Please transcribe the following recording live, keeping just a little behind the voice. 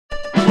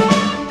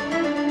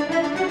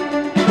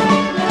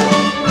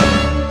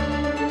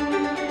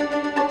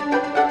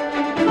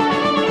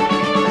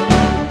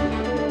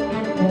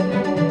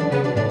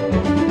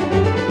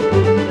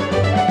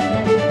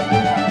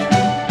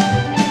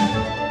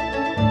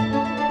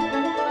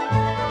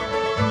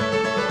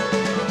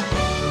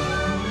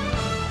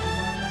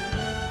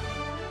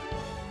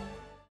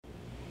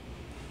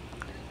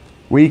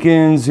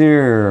weekends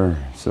here,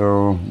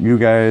 so you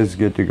guys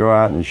get to go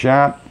out and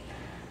shop,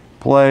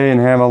 play, and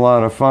have a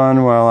lot of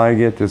fun while I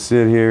get to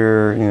sit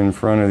here in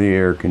front of the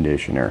air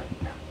conditioner.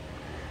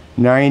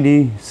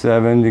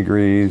 97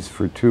 degrees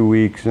for 2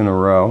 weeks in a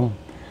row,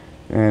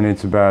 and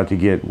it's about to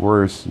get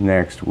worse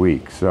next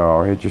week.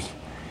 So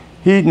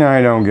heat and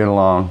I don't get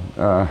along.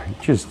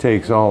 It just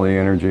takes all the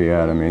energy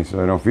out of me,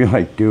 so I don't feel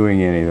like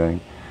doing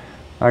anything.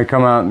 I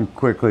come out and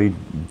quickly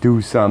do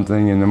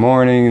something in the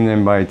morning, and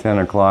then by 10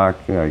 o'clock,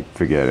 I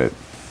forget it.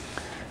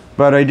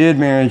 But I did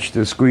manage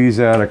to squeeze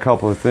out a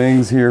couple of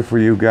things here for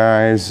you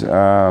guys.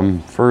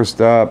 First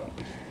up,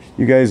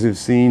 you guys have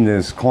seen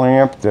this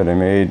clamp that I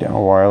made a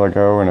while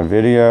ago in a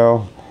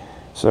video.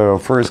 So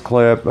first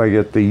clip, I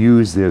get to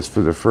use this for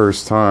the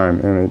first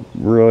time, and it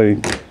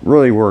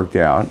really worked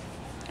out.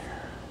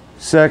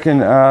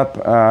 Second up,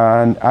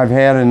 I've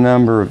had a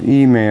number of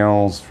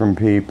emails from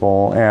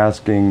people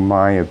asking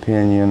my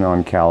opinion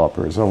on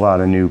calipers. A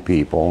lot of new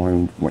people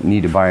who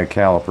need to buy a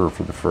caliper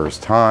for the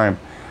first time.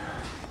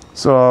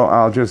 So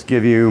I'll just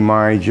give you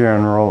my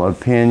general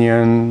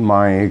opinion,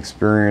 my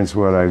experience,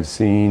 what I've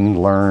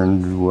seen,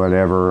 learned,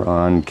 whatever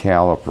on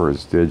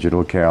calipers,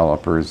 digital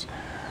calipers.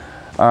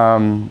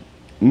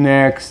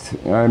 Next,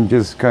 I'm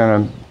just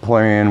kind of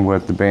playing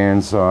with the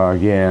bandsaw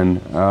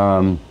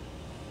again.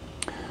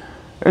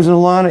 There's a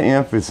lot of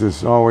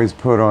emphasis always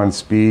put on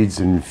speeds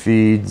and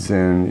feeds,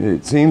 and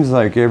it seems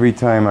like every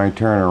time I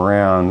turn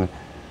around,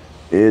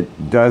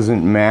 it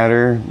doesn't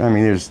matter. I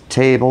mean, there's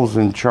tables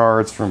and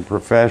charts from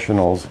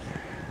professionals,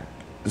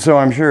 so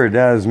I'm sure it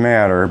does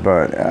matter,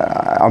 but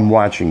I'm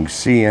watching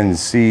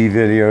CNC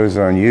videos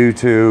on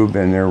YouTube,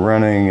 and they're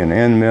running an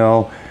end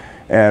mill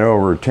at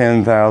over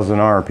 10,000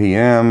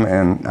 RPM,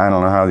 and I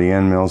don't know how the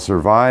end mill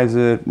survives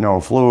it. No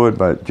fluid,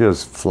 but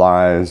just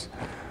flies.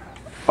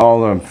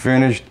 All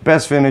the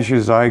best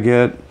finishes I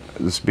get,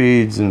 the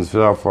speeds and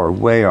stuff are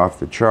way off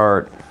the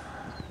chart.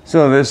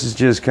 So this is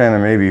just kind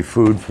of maybe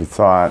food for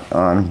thought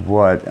on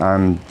what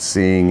I'm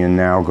seeing and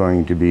now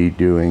going to be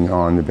doing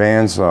on the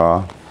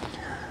bandsaw.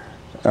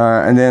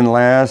 And then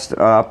last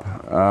up,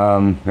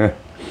 kind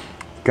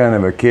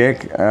of a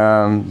kick.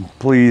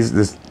 Please,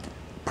 this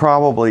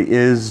probably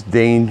is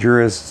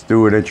dangerous.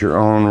 Do it at your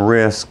own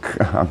risk.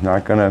 I'm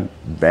not going to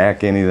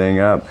back anything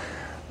up.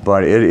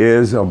 But it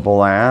is a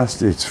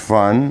blast, it's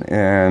fun,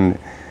 and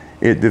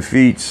it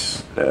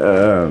defeats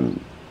the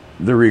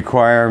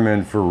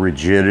requirement for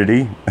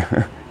rigidity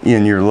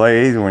in your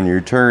lathe when you're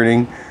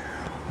turning.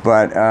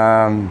 But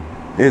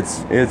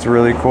it's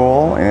really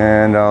cool,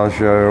 and I'll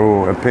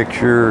show a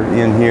picture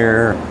in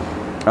here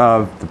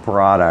of the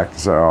product.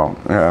 So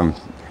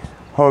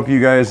hope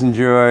you guys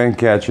enjoy, and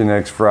catch you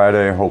next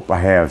Friday. I hope I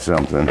have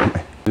something.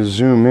 To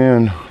zoom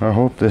in, I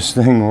hope this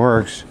thing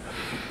works.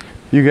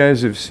 You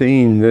guys have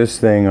seen this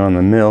thing on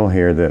the mill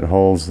here that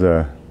holds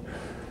the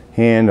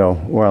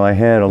handle. Well, I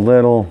had a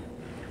little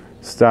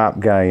stop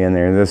guy in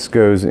there. This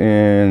goes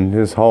in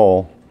this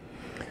hole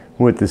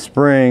with the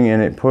spring,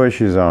 and it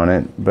pushes on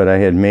it, but I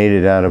had made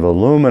it out of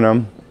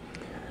aluminum,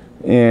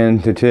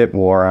 and the tip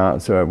wore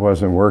out, so it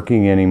wasn't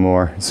working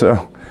anymore.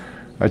 So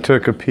I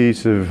took a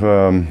piece of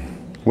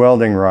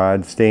welding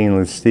rod,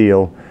 stainless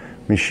steel,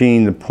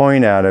 machined the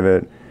point out of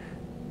it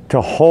to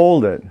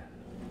hold it.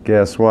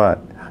 Guess what?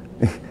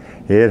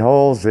 It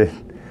holds it,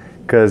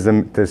 because the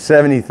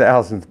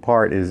 70,000th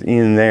part is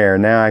in there.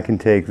 Now I can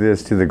take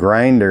this to the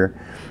grinder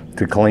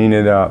to clean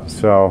it up.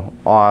 So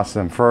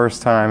awesome.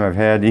 First time I've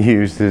had to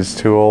use this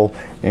tool,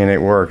 and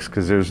it works,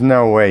 because there's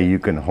no way you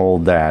can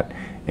hold that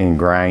and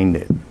grind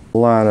it. A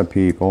lot of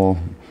people,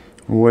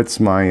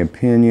 what's my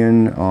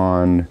opinion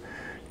on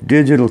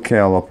digital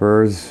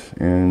calipers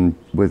and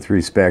with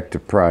respect to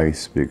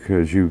price?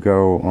 Because you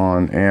go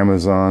on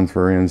Amazon,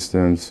 for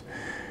instance,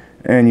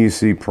 and you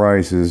see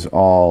prices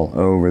all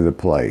over the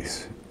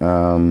place.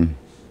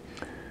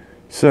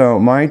 So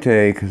my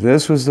take,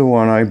 this was the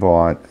one I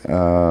bought,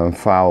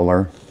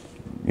 Fowler.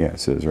 Yeah, it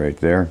says right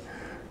there.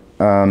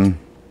 Didn't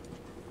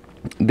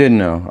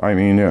know. I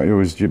mean, it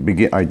was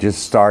I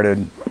just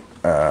started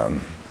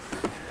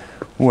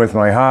with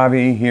my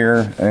hobby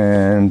here,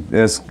 and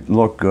this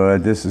looked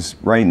good. This is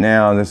right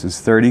now. This is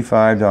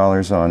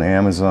 $35 on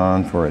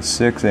Amazon for a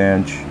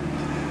 6-inch.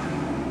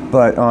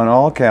 But on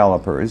all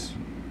calipers,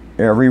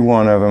 every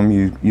one of them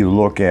you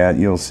look at,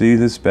 you'll see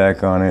the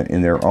spec on it,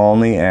 and they're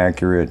only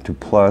accurate to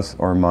plus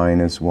or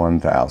minus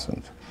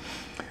 1,000.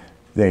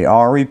 They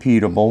are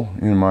repeatable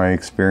in my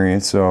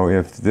experience, so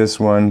if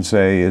this one,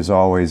 say, is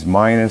always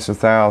minus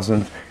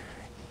 1,000,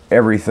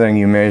 everything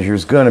you measure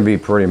is going to be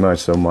pretty much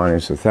so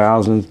minus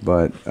 1,000,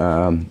 but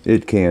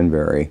it can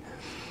vary.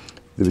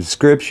 The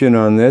description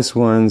on this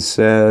one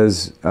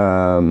says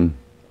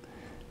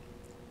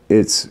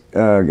it's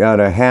got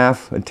a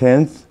half, a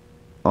tenth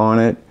on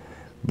it.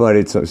 But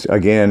it's,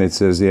 again, it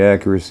says the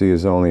accuracy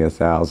is only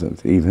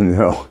 1,000th, even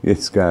though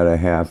it's got a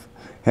half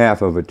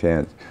of a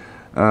tenth.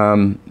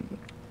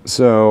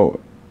 So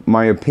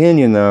my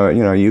opinion, though,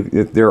 you know, you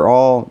can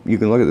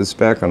look at the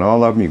spec on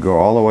all of them. You go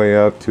all the way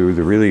up to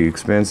the really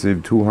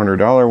expensive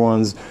 $200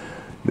 ones.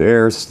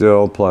 They're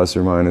still plus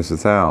or minus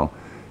 1,000.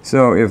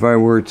 So if I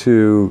were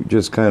to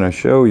just kind of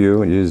show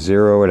you, you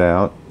zero it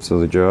out so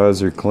the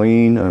jaws are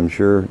clean. I'm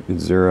sure it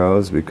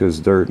zeros because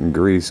dirt and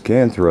grease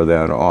can throw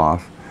that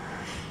off.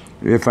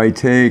 If I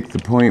take the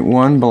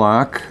 0.1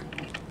 block,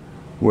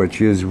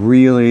 which is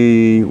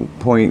really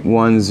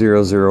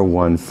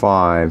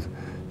 0.10015,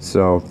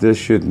 so this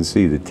shouldn't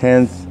see the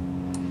 10th.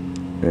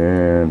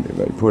 And if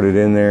I put it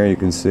in there, you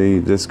can see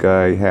this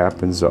guy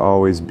happens to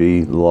always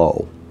be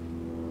low,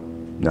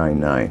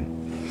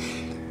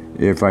 99.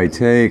 If I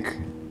take,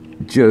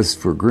 just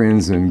for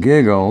grins and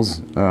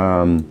giggles,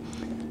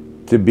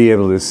 to be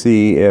able to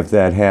see if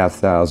that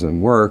 0.5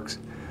 works,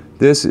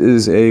 this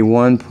is a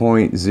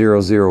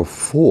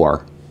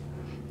 1.004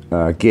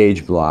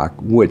 gauge block,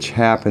 which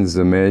happens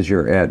to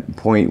measure at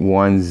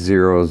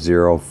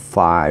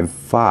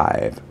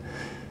 0.10055.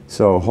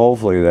 So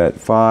hopefully that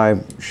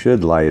 5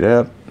 should light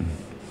up.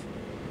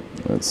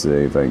 Let's see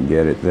if I can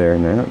get it there.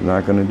 No,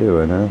 not going to do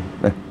it, huh?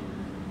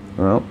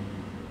 Well,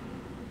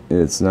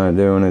 it's not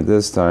doing it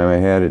this time. I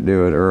had it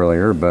do it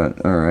earlier,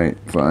 but all right,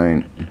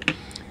 fine.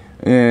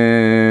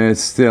 And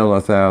it's still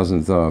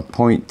 1,000th off.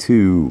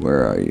 0.2,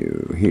 where are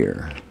you?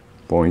 Here.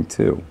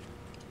 0.2.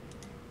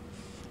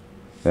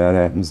 That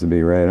happens to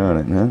be right on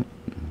it, huh?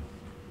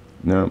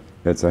 Nope,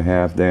 it's a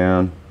half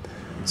down.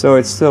 So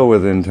it's still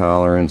within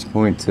tolerance.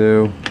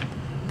 0.2,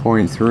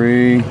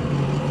 0.3,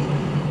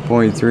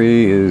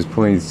 0.3 is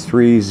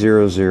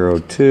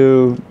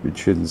 0.3002. You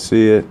shouldn't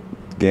see it.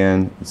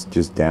 Again, it's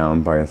just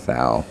down by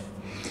 1,000.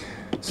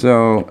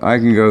 So I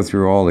can go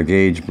through all the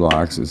gauge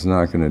blocks. It's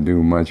not going to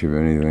do much of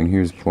anything.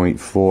 Here's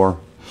 0.4,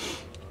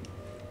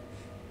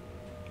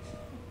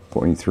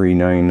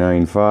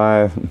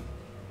 0.3995.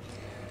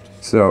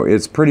 So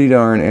it's pretty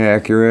darn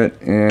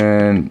accurate,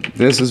 and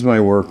this is my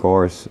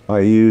workhorse. I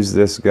use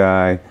this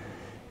guy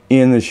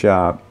in the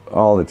shop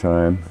all the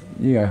time.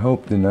 Yeah, I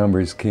hope the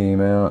numbers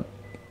came out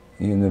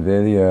in the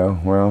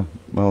video. Well,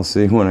 I'll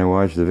see when I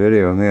watch the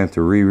video. I'm going to have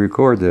to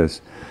re-record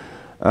this.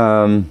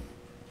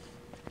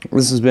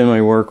 This has been my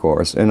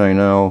workhorse, and I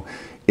know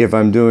if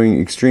I'm doing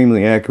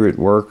extremely accurate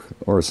work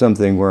or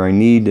something where I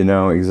need to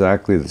know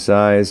exactly the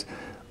size,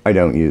 I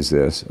don't use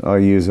this. I'll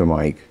use a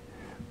mic.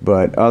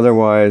 But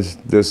otherwise,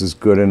 this is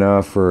good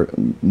enough for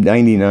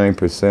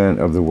 99%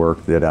 of the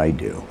work that I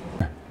do.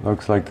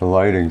 Looks like the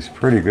lighting's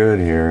pretty good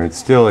here. It's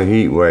still a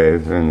heat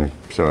wave, and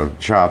so the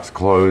shop's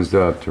closed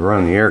up to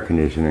run the air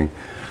conditioning.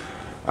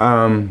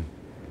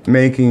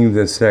 Making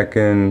the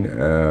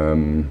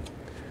second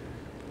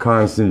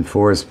constant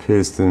force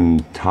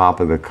piston top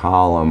of the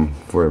column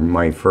for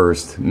my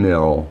first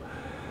mill.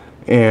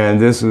 And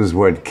this is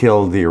what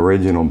killed the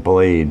original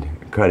blade,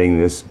 cutting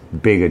this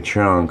big a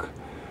chunk.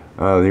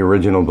 The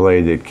original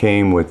blade that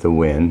came with the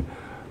Win.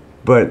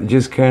 But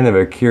just kind of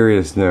a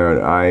curious note,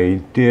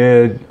 I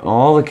did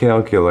all the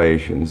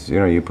calculations. You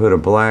know, you put a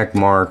black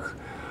mark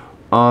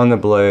on the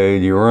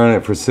blade, you run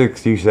it for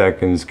 60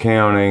 seconds,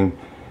 counting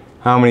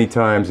how many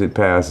times it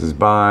passes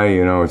by.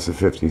 You know, it's a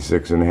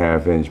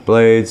 56.5-inch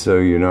blade, so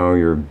you know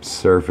your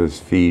surface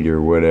feet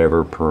or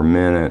whatever per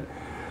minute.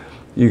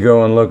 You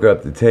go and look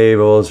up the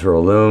tables for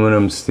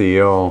aluminum,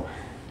 steel,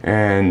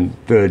 and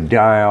the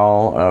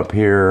dial up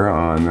here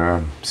on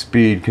the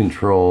speed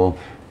control,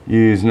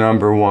 use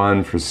number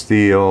 1 for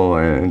steel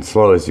and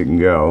slow as you can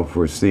go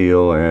for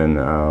steel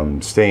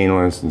and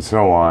stainless and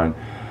so on.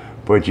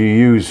 But you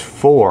use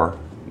 4,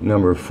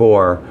 number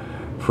 4,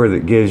 for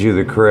that gives you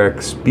the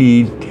correct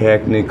speed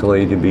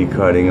technically to be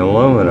cutting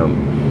aluminum.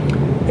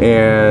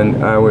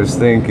 And I was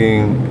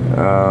thinking,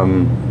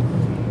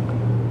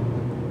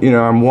 you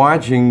know, I'm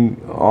watching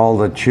all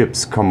the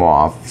chips come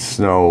off,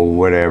 snow,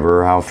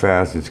 whatever, how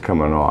fast it's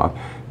coming off.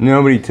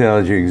 Nobody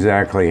tells you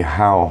exactly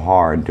how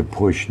hard to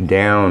push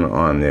down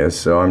on this,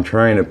 so I'm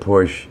trying to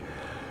push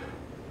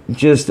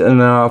just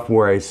enough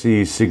where I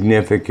see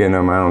significant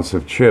amounts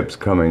of chips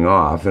coming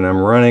off, and I'm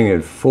running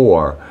at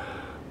 4.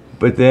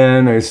 But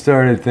then I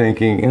started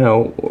thinking, you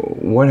know,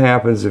 what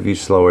happens if you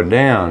slow it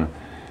down?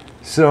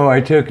 So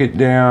I took it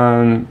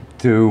down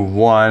to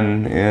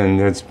 1, and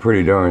that's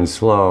pretty darn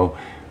slow.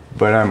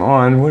 But I'm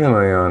on, what am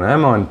I on?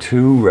 I'm on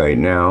 2 right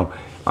now.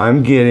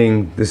 I'm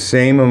getting the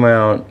same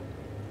amount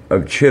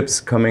of chips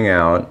coming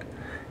out,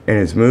 and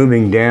it's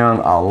moving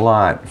down a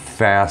lot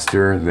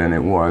faster than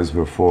it was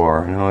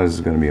before. I know this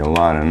is going to be a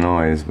lot of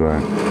noise, but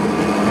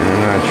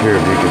I'm not sure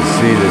if you can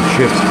see the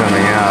chips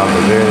coming out,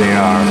 but there they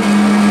are.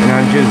 And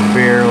I'm just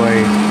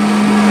barely,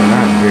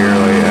 not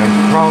barely, I'm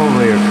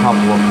probably a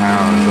couple of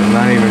pounds. I'm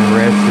not even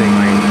resting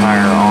my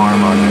entire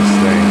arm on this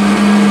thing.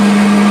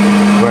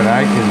 But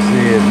I can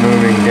see it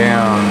moving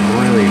down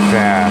really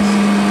fast.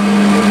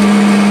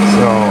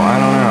 So, I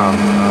don't know.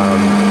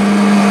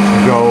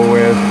 Go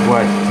with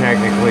what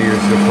technically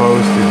you're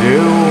supposed to do,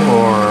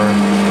 or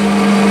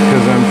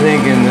because I'm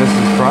thinking this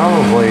is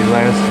probably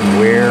less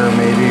wear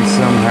maybe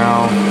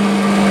somehow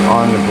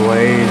on the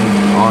blade,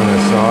 on the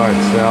saw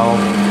itself,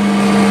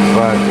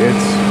 but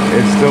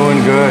it's doing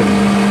good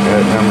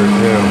at number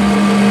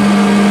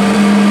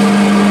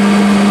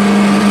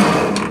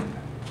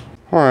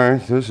 2.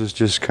 Alright, this is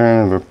just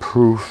kind of a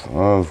proof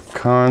of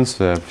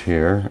concept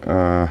here.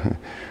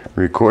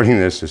 Recording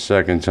this the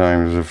second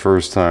time is the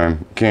first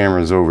time.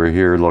 Camera's over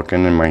here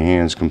looking and my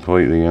hand's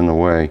completely in the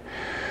way.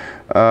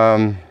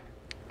 What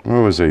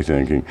was I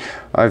thinking?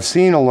 I've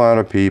seen a lot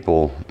of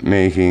people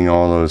making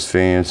all those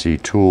fancy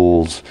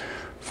tools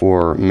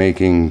for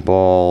making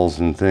balls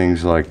and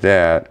things like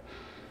that.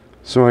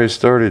 So I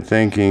started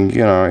thinking,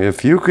 you know,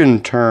 if you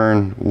can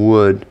turn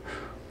wood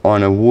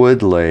on a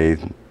wood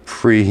lathe,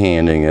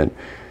 freehanding it,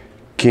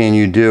 can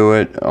you do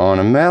it on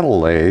a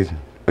metal lathe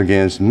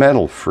against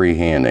metal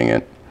freehanding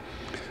it?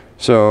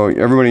 So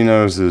everybody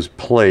knows this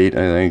plate.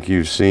 I think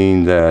you've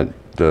seen that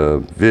the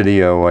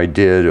video I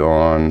did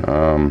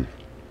on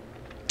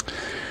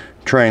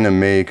trying to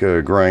make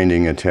a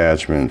grinding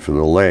attachment for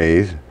the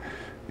lathe.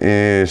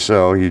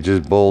 So you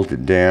just bolt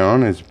it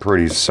down. It's a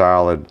pretty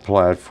solid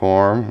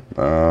platform.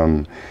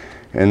 And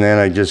then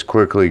I just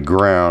quickly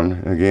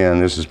ground. Again,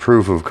 this is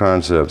proof of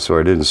concept, so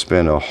I didn't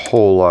spend a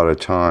whole lot of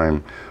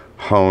time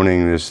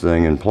honing this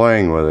thing and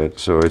playing with it,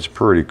 so it's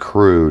pretty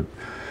crude.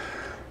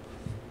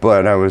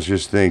 But I was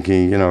just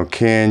thinking, you know,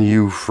 can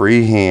you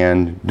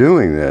freehand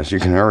doing this? You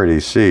can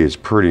already see it's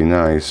pretty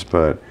nice,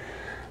 but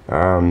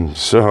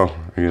so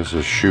I guess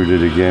I'll shoot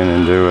it again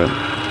and do it.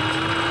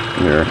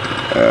 Here,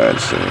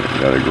 let's see,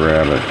 gotta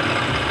grab it.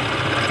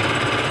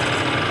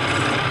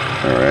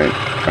 Alright,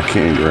 I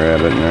can't grab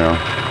it now.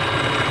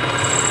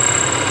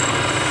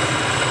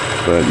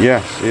 But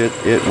yes,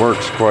 it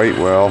works quite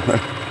well.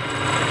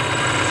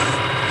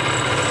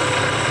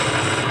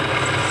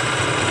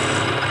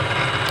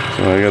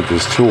 So I got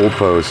this tool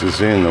post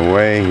that's in the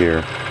way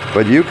here.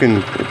 But you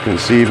can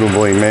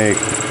conceivably make,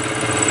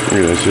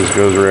 look at this, just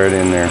goes right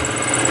in there.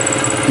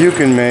 You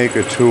can make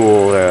a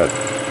tool that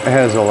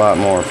has a lot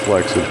more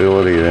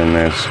flexibility than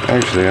this.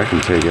 Actually, I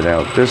can take it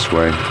out this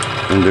way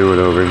and do it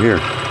over here.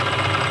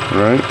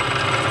 Right?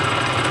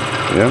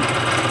 Yep.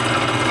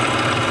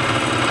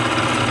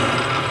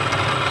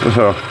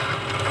 So,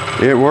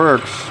 it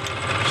works.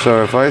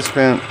 So if I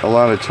spent a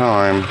lot of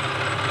time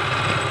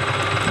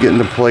getting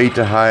the plate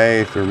to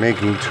height or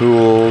making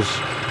tools,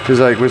 because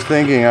I was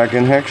thinking I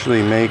can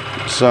actually make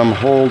some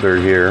holder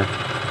here,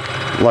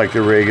 like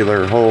the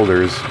regular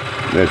holders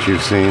that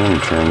you've seen. Let me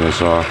turn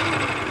this off.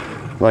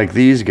 Like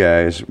these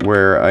guys,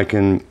 where I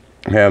can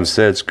have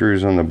set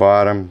screws on the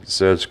bottom,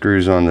 set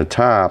screws on the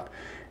top,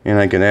 and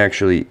I can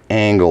actually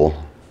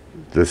angle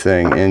the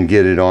thing and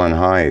get it on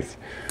height.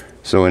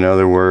 So in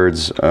other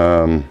words,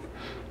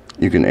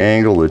 you can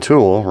angle the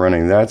tool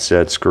running that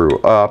set screw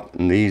up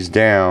and these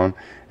down,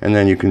 and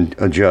then you can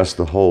adjust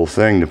the whole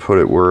thing to put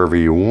it wherever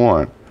you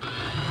want.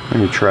 Let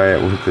me try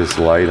it with this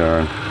light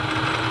on.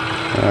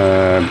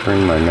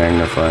 Bring my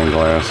magnifying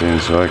glass in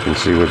so I can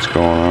see what's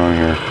going on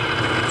here.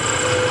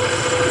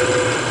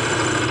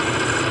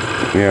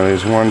 Yeah,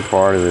 there's one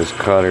part of this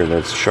cutter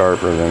that's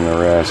sharper than the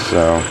rest,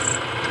 so,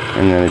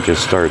 and then it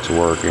just starts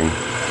working.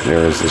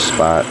 There is the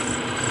spot.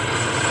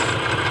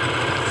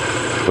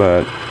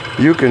 But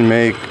you can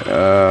make,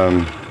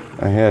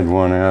 I had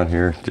one out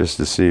here just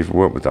to see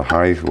what the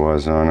height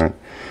was on it.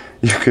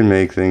 You can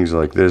make things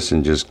like this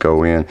and just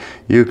go in.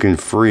 You can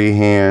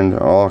freehand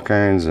all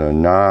kinds of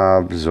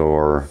knobs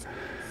or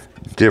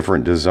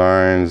different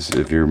designs.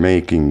 If you're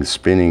making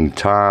spinning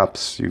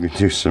tops, you can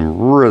do some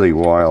really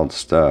wild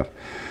stuff.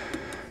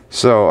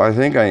 So I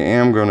think I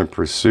am going to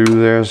pursue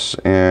this,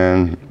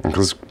 and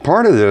because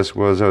part of this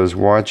was I was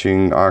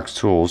watching Ox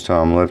Tools,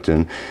 Tom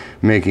Lifton,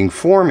 making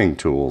forming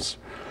tools.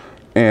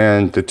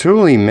 And the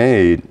tool he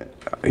made,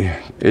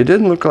 it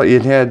didn't look like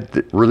it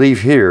had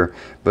relief here,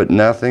 but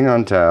nothing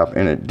on top,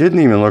 and it didn't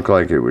even look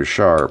like it was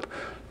sharp.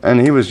 And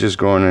he was just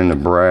going into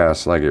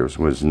brass like it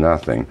was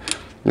nothing.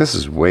 This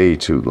is way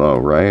too low,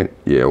 right?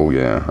 Yeah, oh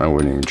yeah, I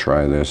wouldn't even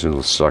try this.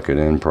 It'll suck it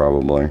in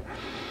probably.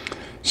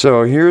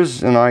 So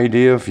here's an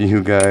idea for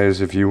you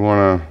guys if you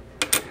want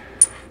to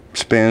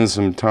spend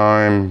some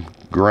time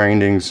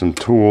grinding some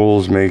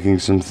tools, making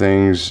some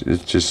things.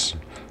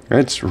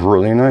 It's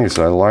really nice.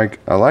 I like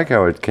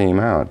how it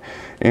came out,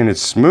 and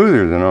it's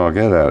smoother than all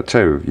get out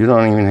too. You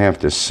don't even have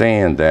to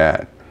sand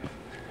that.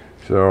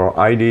 So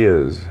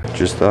ideas.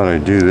 Just thought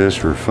I'd do this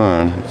for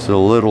fun. It's a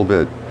little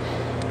bit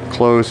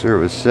closer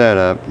of a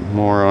setup,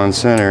 more on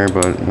center,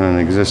 but an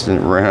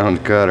existent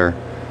round cutter.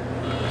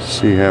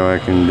 See how I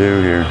can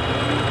do here.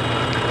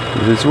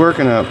 It's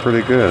working out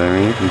pretty good. I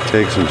mean, you can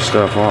take some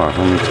stuff off,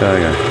 let me tell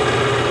you.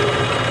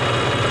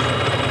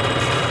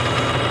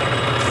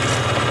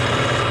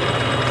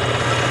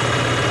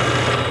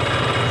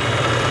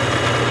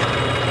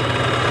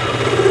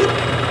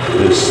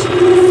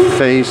 This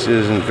face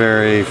isn't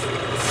very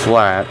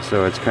flat,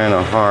 so it's kind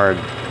of hard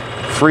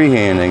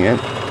freehanding it.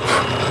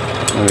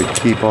 I'm going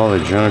to keep all the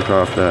junk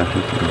off the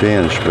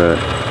bench, but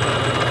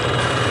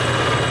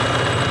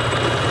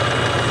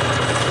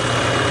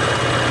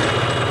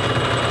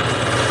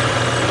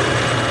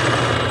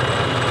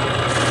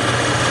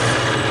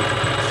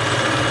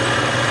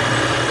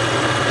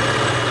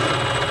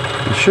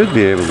you should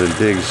be able to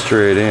dig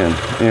straight in.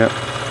 Yep.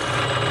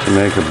 To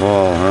make a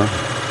ball, huh?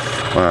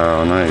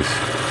 Wow, nice.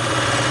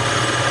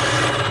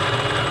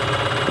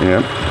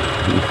 Yep.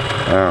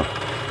 Wow.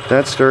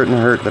 That's starting to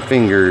hurt the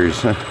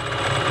fingers.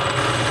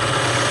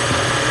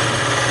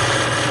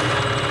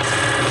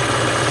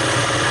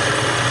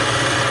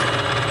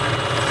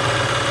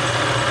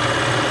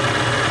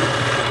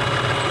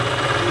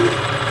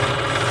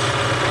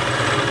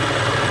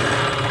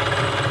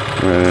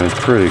 It's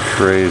pretty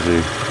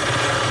crazy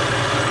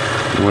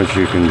what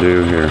you can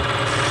do here.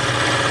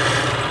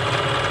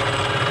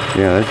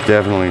 Yeah, that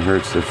definitely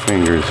hurts the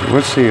fingers.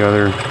 What's the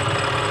other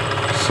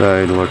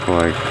side look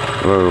like?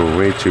 Whoa,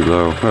 way too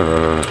low.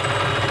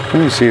 Let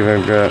me see if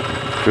I've got,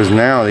 because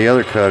now the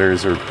other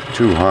cutters are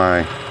too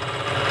high.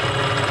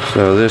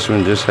 So this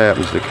one just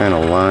happens to kind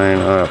of line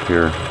up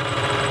here.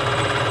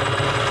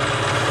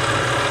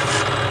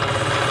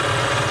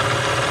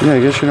 Yeah, I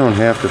guess you don't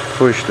have to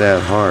push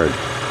that hard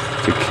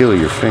to kill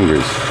your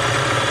fingers.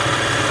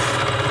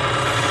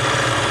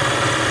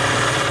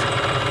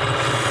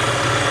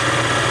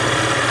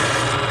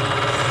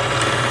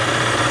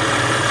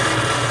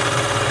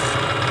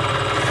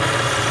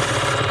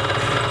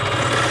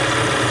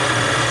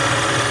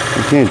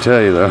 I can't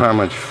tell you though how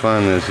much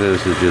fun this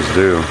is to just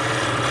do.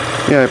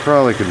 Yeah, I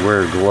probably could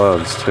wear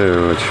gloves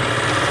too, which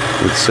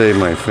would save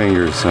my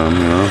fingers some,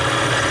 you know.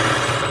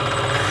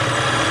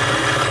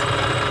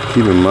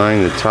 Keep in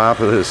mind the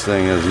top of this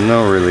thing has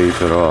no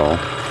relief at all.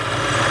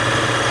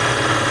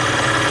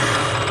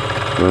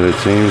 But it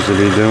seems to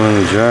be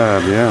doing the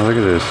job. Yeah, look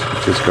at this.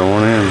 It's just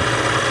going in.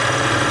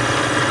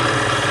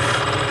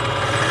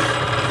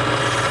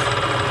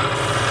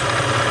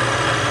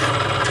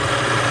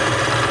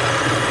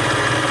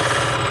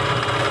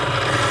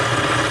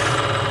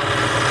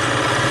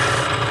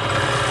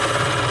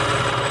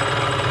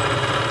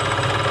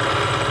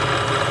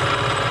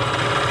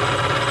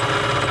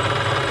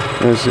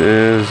 This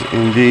is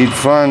indeed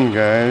fun,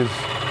 guys.